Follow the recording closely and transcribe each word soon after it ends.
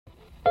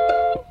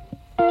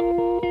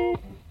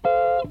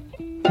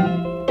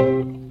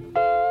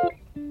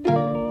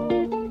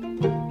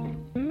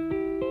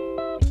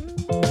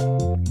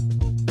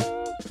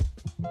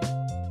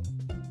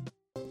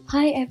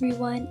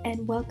everyone,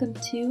 and welcome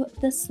to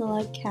the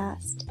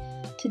Slugcast.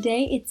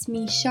 Today it's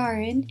me,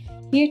 Sharon,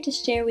 here to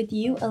share with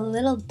you a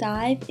little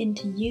dive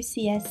into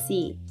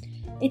UCSC.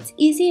 It's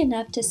easy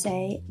enough to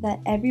say that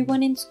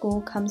everyone in school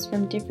comes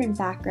from different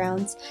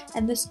backgrounds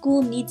and the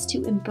school needs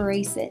to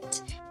embrace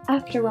it.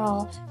 After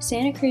all,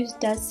 Santa Cruz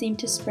does seem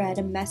to spread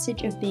a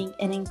message of being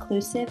an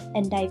inclusive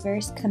and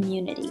diverse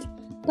community.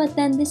 But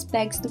then this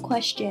begs the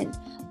question,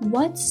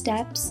 what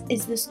steps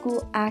is the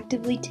school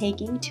actively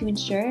taking to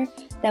ensure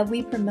that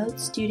we promote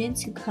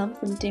students who come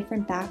from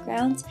different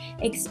backgrounds,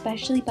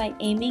 especially by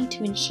aiming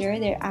to ensure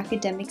their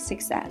academic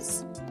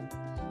success?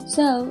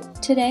 So,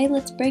 today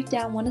let's break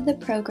down one of the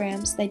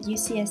programs that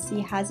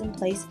UCSC has in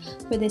place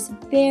for this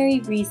very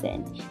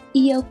reason,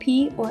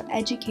 EOP or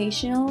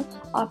Educational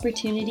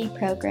Opportunity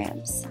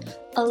Programs.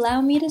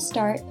 Allow me to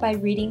start by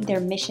reading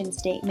their mission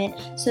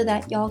statement so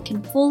that y'all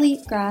can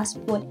fully grasp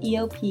what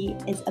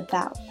EOP is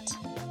about.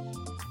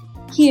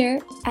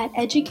 Here at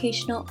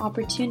Educational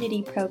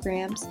Opportunity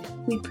Programs,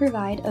 we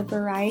provide a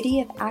variety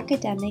of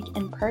academic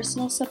and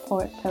personal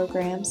support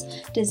programs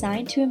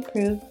designed to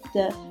improve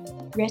the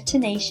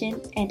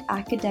retention and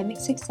academic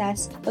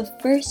success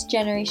of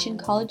first-generation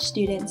college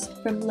students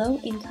from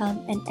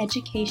low-income and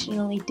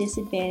educationally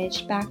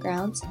disadvantaged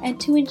backgrounds, and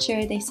to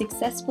ensure they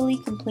successfully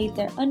complete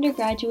their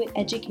undergraduate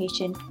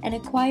education and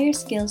acquire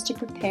skills to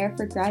prepare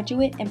for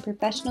graduate and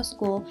professional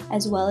school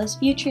as well as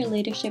future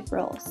leadership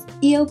roles.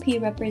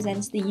 EOP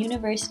represents the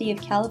University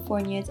of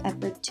California's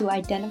effort to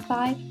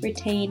identify,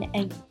 retain,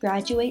 and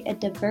graduate a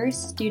diverse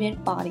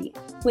student body.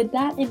 With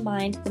that in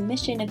mind, the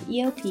mission of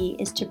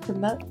EOP is to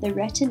promote the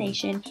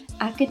retention,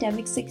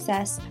 academic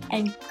success,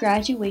 and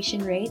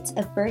graduation rates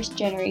of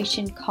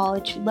first-generation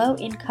college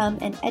low-income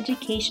and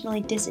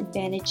educationally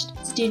disadvantaged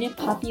student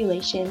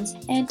populations,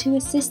 and to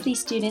assist these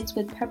students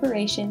with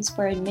preparations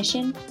for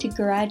admission to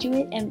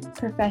graduate and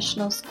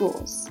professional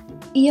schools.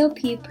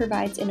 EOP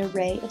provides an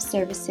array of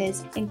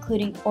services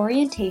including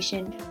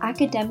orientation,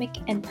 academic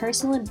and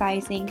personal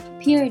advising,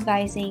 peer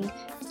advising,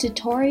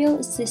 tutorial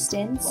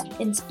assistance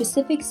in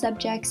specific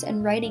subjects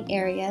and writing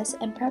areas,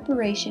 and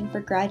preparation for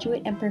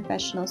graduate and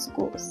professional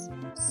schools.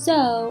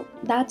 So,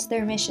 that's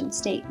their mission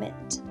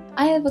statement.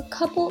 I have a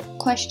couple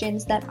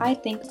questions that I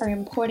think are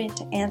important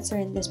to answer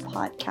in this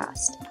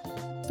podcast.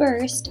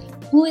 First,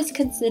 who is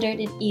considered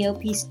an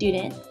EOP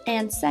student?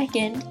 And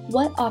second,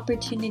 what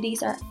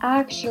opportunities are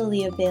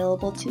actually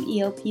available to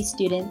EOP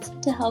students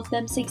to help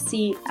them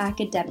succeed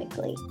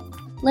academically?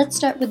 Let's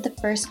start with the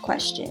first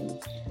question.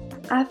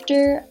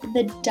 After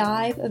the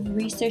dive of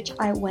research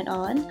I went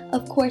on,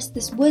 of course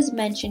this was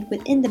mentioned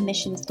within the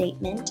mission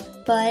statement,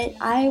 but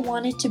I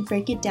wanted to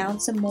break it down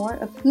some more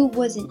of who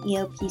was an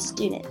EOP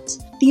student.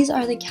 These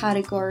are the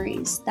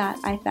categories that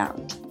I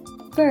found.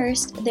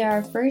 First, there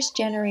are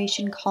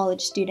first-generation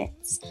college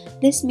students.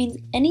 This means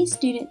any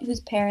student whose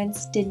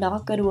parents did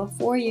not go to a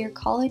four-year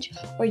college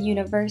or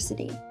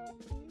university.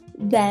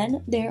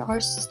 Then, there are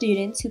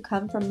students who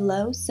come from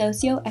low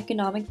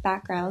socioeconomic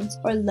backgrounds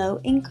or low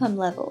income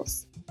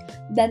levels.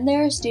 Then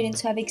there are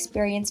students who have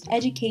experienced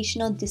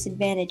educational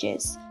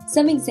disadvantages.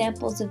 Some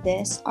examples of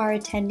this are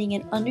attending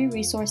an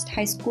under-resourced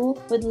high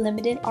school with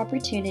limited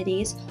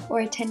opportunities or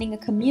attending a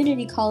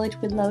community college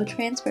with low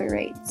transfer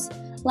rates.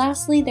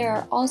 Lastly, there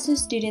are also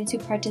students who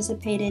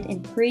participated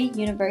in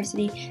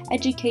pre-university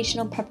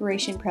educational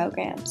preparation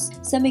programs.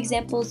 Some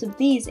examples of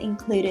these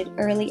included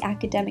early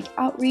academic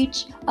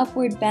outreach,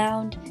 Upward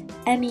Bound,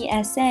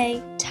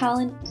 MESA,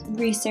 talent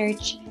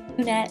research,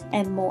 UNET,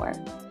 and more.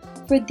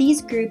 For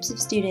these groups of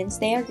students,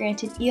 they are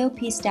granted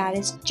EOP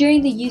status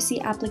during the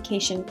UC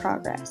application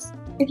progress.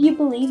 If you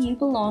believe you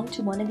belong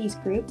to one of these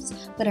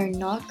groups but are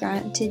not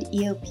granted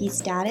EOP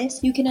status,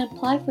 you can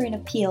apply for an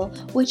appeal,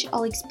 which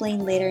I'll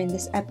explain later in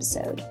this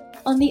episode.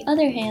 On the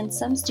other hand,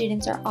 some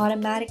students are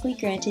automatically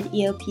granted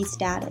EOP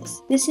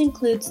status. This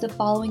includes the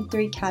following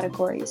three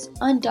categories: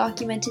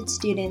 undocumented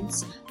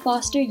students,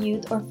 foster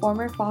youth or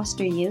former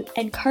foster youth,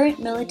 and current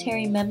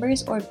military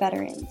members or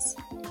veterans.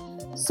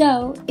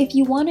 So, if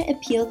you want to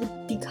appeal to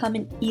become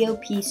an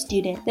EOP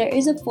student, there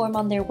is a form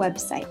on their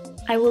website.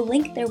 I will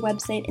link their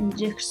website in the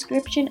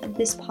description of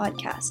this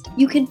podcast.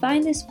 You can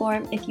find this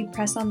form if you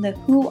press on the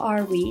Who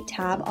Are We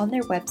tab on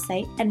their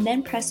website and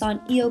then press on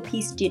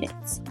EOP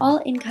students.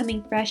 All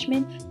incoming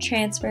freshmen,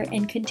 transfer,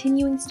 and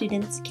continuing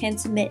students can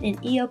submit an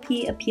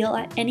EOP appeal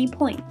at any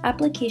point.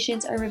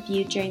 Applications are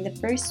reviewed during the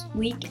first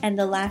week and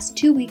the last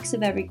 2 weeks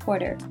of every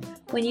quarter.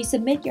 When you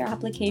submit your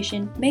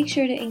application, make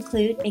sure to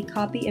include a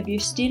copy of your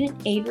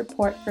student aid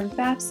report from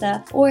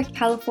FAFSA or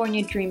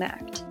California DREAM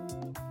Act.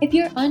 If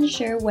you're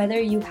unsure whether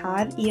you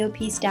have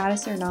EOP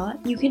status or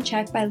not, you can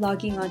check by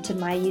logging on to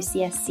My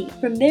UCSC.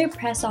 From there,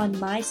 press on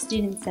My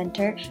Student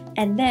Center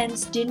and then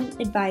Student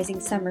Advising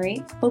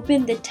Summary.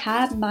 Open the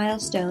tab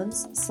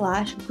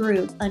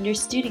Milestones/Group under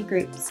Student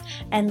Groups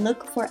and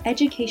look for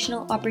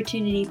Educational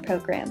Opportunity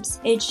Programs.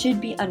 It should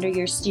be under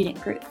your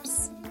student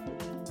groups.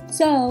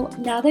 So,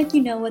 now that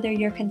you know whether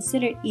you're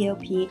considered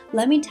EOP,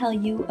 let me tell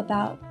you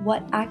about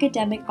what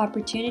academic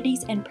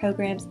opportunities and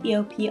programs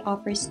EOP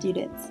offers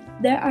students.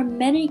 There are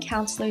many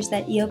counselors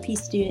that EOP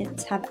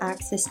students have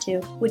access to,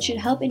 which should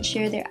help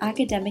ensure their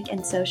academic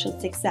and social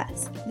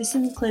success. This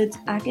includes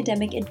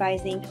academic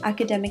advising,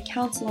 academic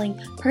counseling,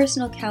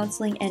 personal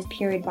counseling, and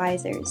peer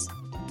advisors.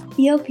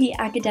 EOP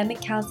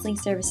Academic Counseling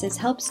Services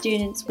help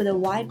students with a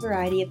wide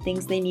variety of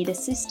things they need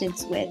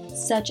assistance with,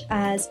 such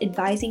as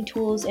advising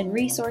tools and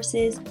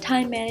resources,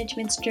 time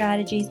management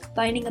strategies,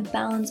 finding a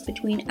balance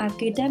between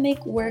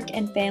academic, work,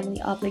 and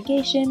family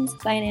obligations,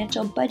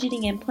 financial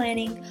budgeting and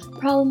planning,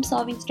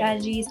 problem-solving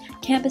strategies,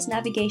 campus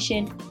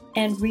navigation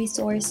and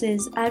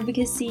resources,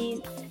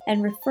 advocacy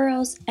and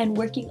referrals, and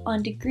working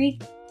on degree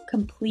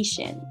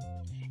completion.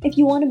 If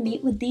you want to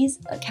meet with these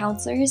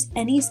counselors,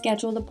 any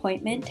scheduled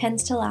appointment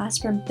tends to last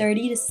from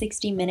 30 to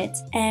 60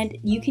 minutes, and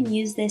you can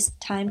use this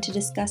time to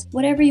discuss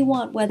whatever you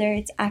want, whether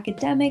it's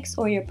academics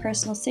or your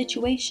personal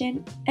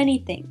situation,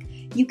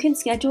 anything. You can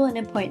schedule an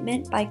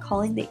appointment by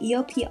calling the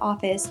EOP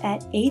office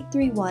at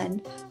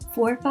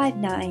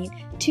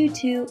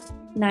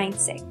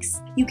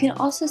 831-459-2296. You can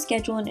also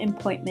schedule an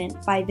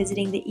appointment by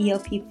visiting the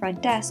EOP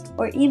front desk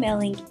or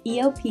emailing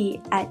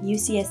eop@ucsc.edu.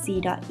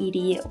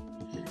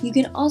 You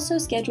can also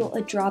schedule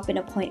a drop-in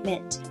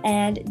appointment,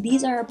 and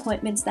these are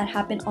appointments that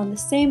happen on the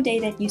same day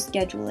that you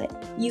schedule it.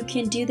 You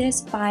can do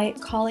this by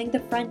calling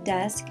the front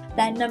desk.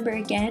 That number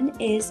again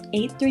is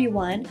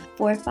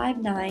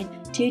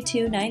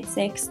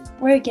 831-459-2296,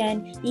 or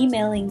again,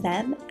 emailing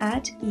them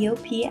at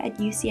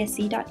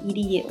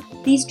eop@ucsc.edu.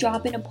 These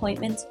drop-in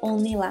appointments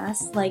only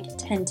last like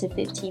 10 to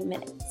 15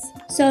 minutes.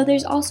 So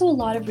there's also a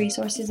lot of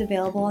resources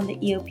available on the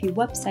EOP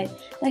website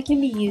that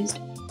can be used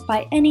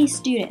by any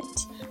student.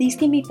 These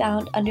can be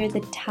found under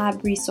the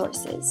tab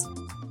Resources.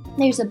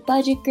 There's a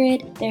budget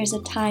grid, there's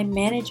a time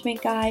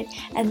management guide,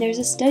 and there's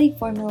a study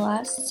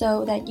formula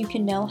so that you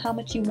can know how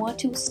much you want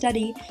to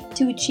study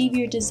to achieve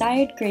your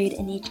desired grade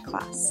in each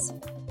class.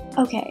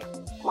 Okay,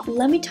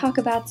 let me talk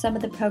about some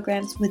of the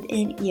programs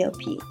within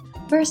EOP.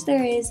 First,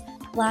 there is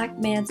Black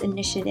Man's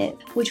Initiative,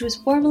 which was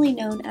formerly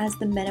known as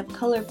the Men of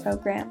Color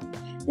program.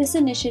 This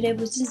initiative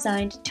was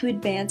designed to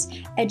advance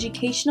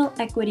educational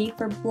equity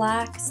for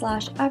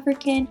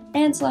Black/African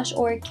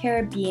and/or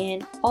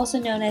Caribbean, also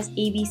known as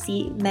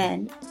ABC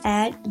men,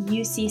 at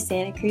UC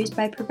Santa Cruz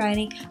by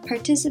providing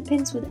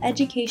participants with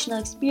educational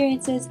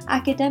experiences,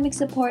 academic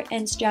support,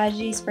 and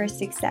strategies for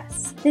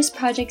success. This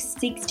project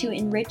seeks to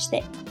enrich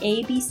the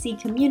ABC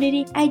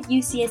community at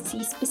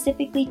UCSC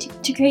specifically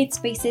to create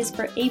spaces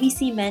for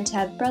ABC men to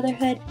have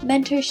brotherhood,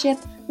 mentorship,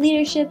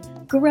 leadership,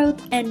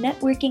 growth, and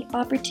networking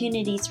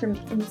opportunities from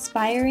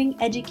inspiring,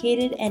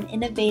 educated, and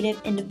innovative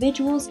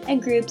individuals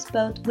and groups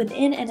both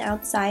within and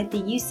outside the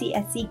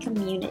UCSC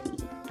community.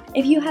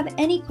 If you have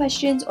any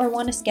questions or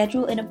want to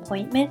schedule an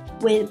appointment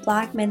with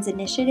Black Men's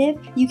Initiative,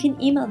 you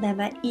can email them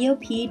at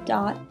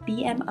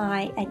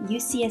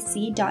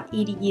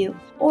eop.bmi@ucsc.edu,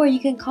 or you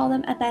can call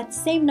them at that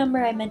same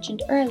number I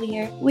mentioned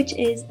earlier, which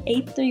is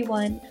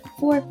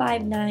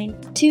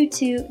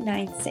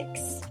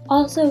 831-459-2296.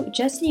 Also,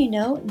 just so you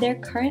know, they're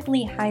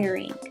currently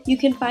hiring. You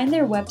can find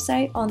their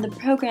website on the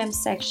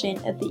programs section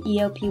of the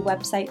EOP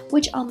website,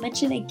 which I'll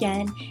mention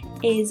again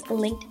is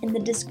linked in the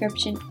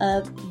description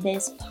of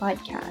this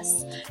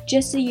podcast.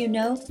 Just so you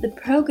know, the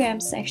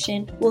programs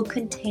section will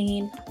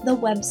contain the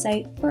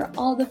website for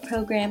all the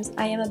programs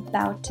I am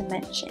about to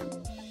mention.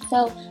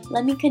 So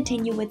let me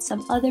continue with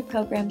some other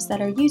programs that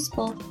are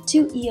useful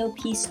to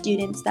EOP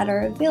students that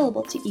are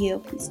available to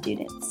EOP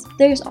students.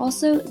 There's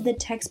also the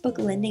Textbook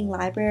Lending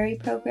Library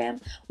program,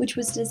 which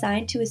was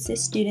designed to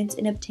assist students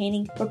in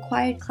obtaining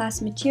required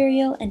class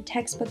material and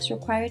textbooks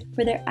required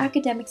for their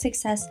academic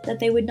success that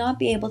they would not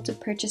be able to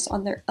purchase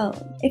on their own.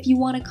 If you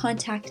want to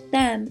contact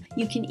them,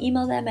 you can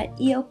email them at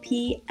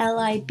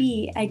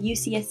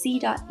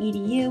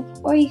eoplib@ucsc.edu,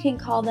 or you can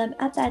call them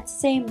at that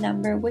same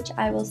number, which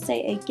I will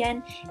say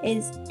again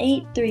is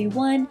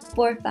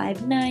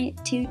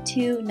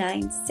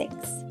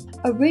 831-459-2296.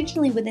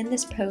 Originally within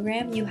this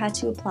program, you had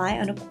to apply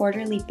on a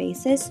quarterly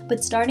basis,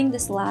 but starting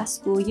this last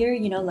school year,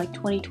 like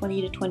 2020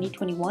 to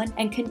 2021,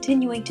 and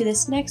continuing to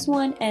this next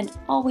one and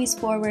always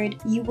forward,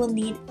 you will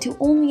need to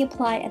only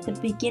apply at the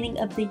beginning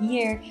of the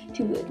year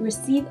to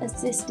receive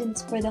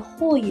assistance for the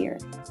whole year.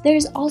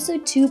 There's also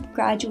 2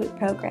 graduate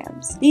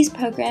programs. These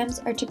programs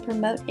are to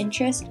promote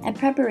interest and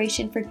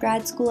preparation for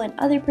grad school and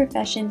other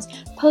professions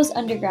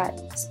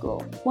post-undergrad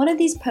school. One of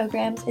these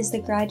programs is the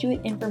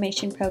Graduate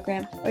Information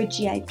Program, or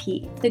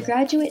GIP. The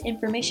Graduate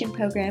Information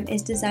Program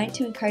is designed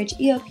to encourage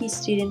EOP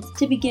students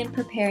to begin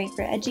preparing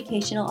for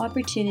educational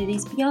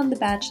opportunities beyond the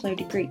bachelor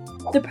degree.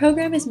 The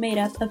program is made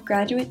up of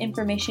graduate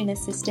information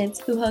assistants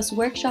who host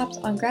workshops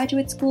on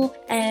graduate school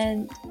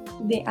and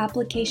the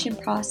application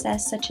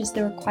process, such as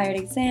the required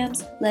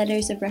exams,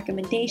 letters of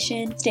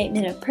recommendation,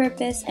 statement of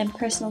purpose, and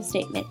personal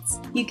statements.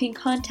 You can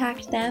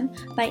contact them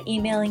by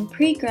emailing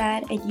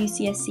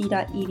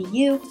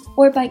pregrad@ucsc.edu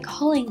or by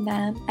calling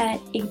them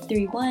at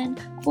 831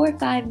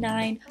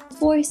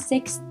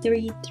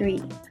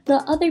 459-4633.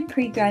 The other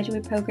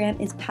pre-graduate program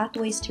is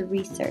Pathways to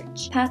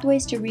Research.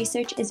 Pathways to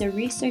Research is a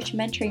research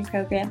mentoring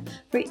program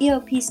for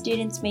EOP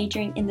students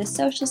majoring in the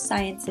social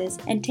sciences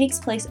and takes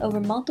place over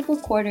multiple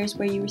quarters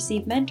where you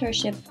receive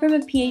mentorship from a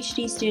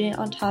PhD student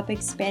on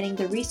topics spanning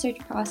the research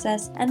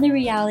process and the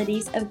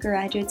realities of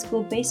graduate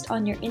school based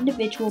on your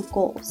individual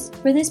goals.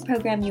 For this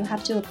program, you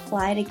have to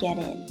apply to get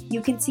in.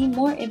 You can see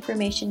more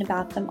information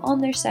about them on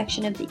their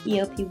section of the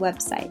EOP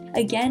website.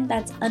 Again,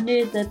 that's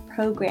under the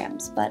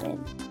Programs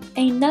button.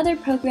 Another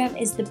program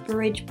is the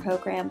Bridge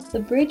program. The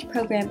Bridge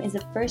program is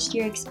a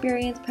first-year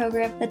experience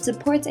program that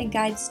supports and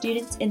guides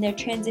students in their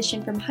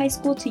transition from high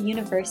school to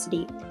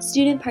university.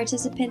 Student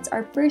participants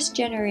are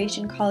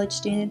first-generation college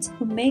students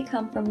who may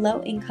come from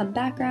low-income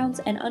backgrounds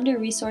and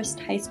under-resourced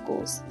high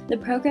schools. The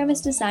program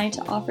is designed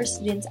to offer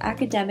students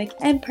academic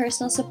and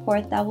personal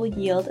support that will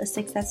yield a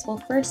successful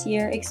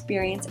first-year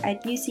experience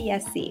at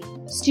UCSC.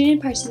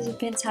 Student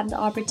participants have the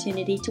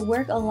opportunity to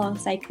work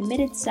alongside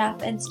committed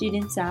staff and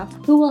student staff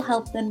who will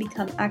help them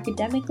become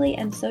academically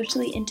and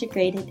socially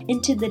integrated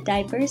into the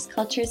diverse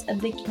cultures of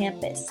the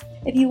campus.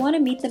 If you want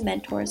to meet the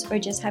mentors or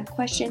just have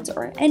questions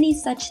or any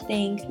such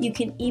thing, you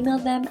can email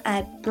them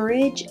at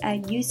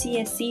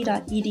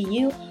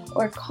bridge@ucsc.edu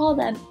or call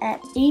them at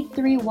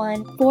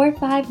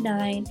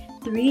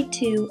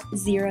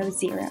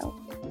 831-459-3200.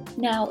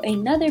 Now,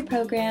 another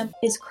program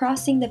is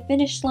Crossing the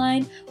Finish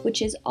Line,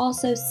 which is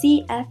also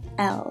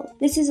CFL.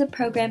 This is a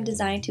program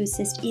designed to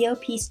assist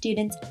EOP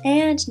students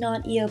and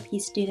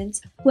non-EOP students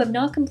who have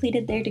not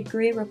completed their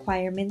degree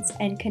requirements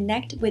and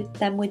connect with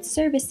them with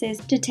services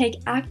to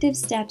take active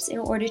steps in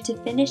order to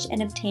finish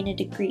and obtain a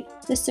degree.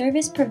 The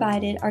service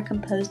provided are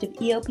composed of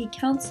EOP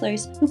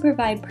counselors who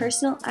provide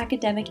personal,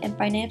 academic, and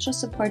financial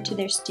support to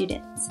their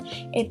students.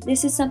 If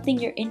this is something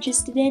you're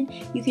interested in,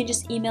 you can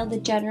just email the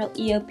general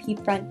EOP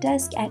front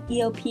desk at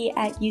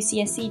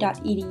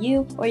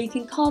eop@ucsc.edu, or you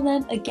can call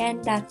them again,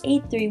 that's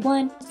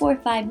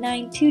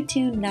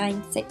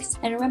 831-459-2296.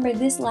 And remember,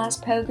 this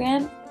last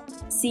program,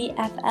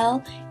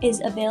 CFL,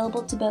 is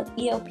available to both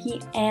EOP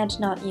and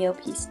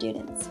non-EOP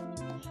students.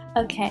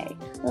 Okay,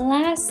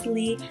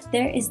 lastly,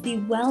 there is the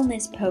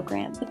Wellness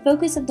program. The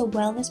focus of the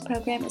Wellness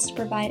program is to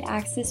provide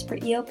access for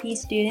EOP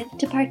students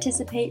to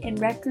participate in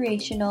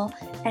recreational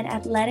and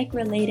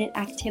athletic-related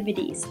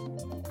activities.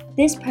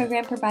 This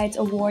program provides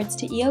awards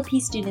to EOP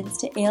students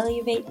to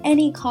alleviate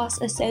any costs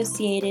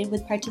associated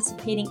with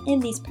participating in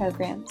these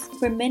programs.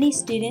 For many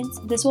students,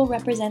 this will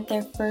represent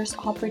their first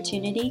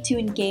opportunity to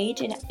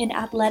engage in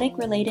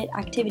athletic-related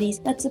activities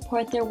that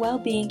support their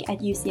well-being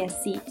at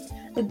UCSC.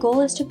 The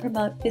goal is to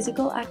promote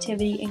physical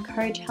activity,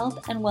 encourage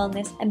health and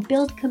wellness, and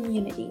build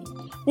community.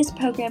 This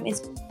program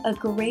is a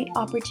great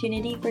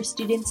opportunity for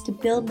students to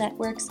build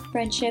networks,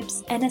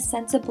 friendships, and a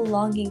sense of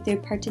belonging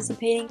through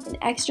participating in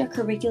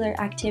extracurricular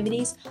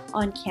activities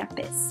on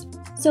campus.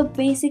 So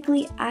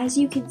basically, as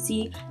you can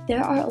see,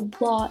 there are a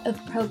lot of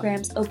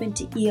programs open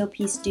to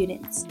EOP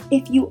students.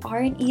 If you are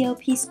an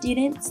EOP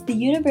student, the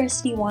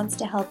university wants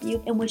to help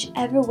you in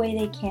whichever way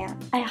they can.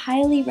 I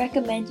highly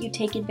recommend you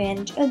take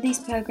advantage of these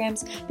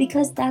programs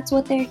because that's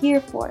what they're here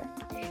for.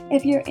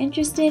 If you're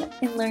interested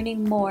in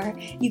learning more,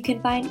 you can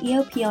find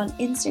EOP on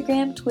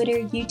Instagram,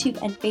 Twitter, YouTube,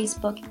 and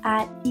Facebook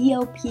at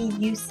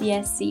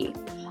EOPUCSC.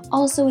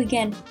 Also,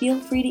 again, feel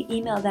free to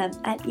email them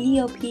at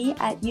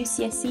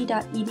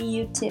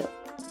eop@ucsc.edu too.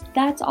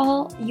 That's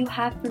all you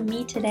have from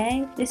me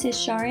today. This is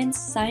Sharon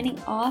signing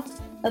off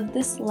of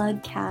the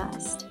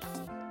Slugcast.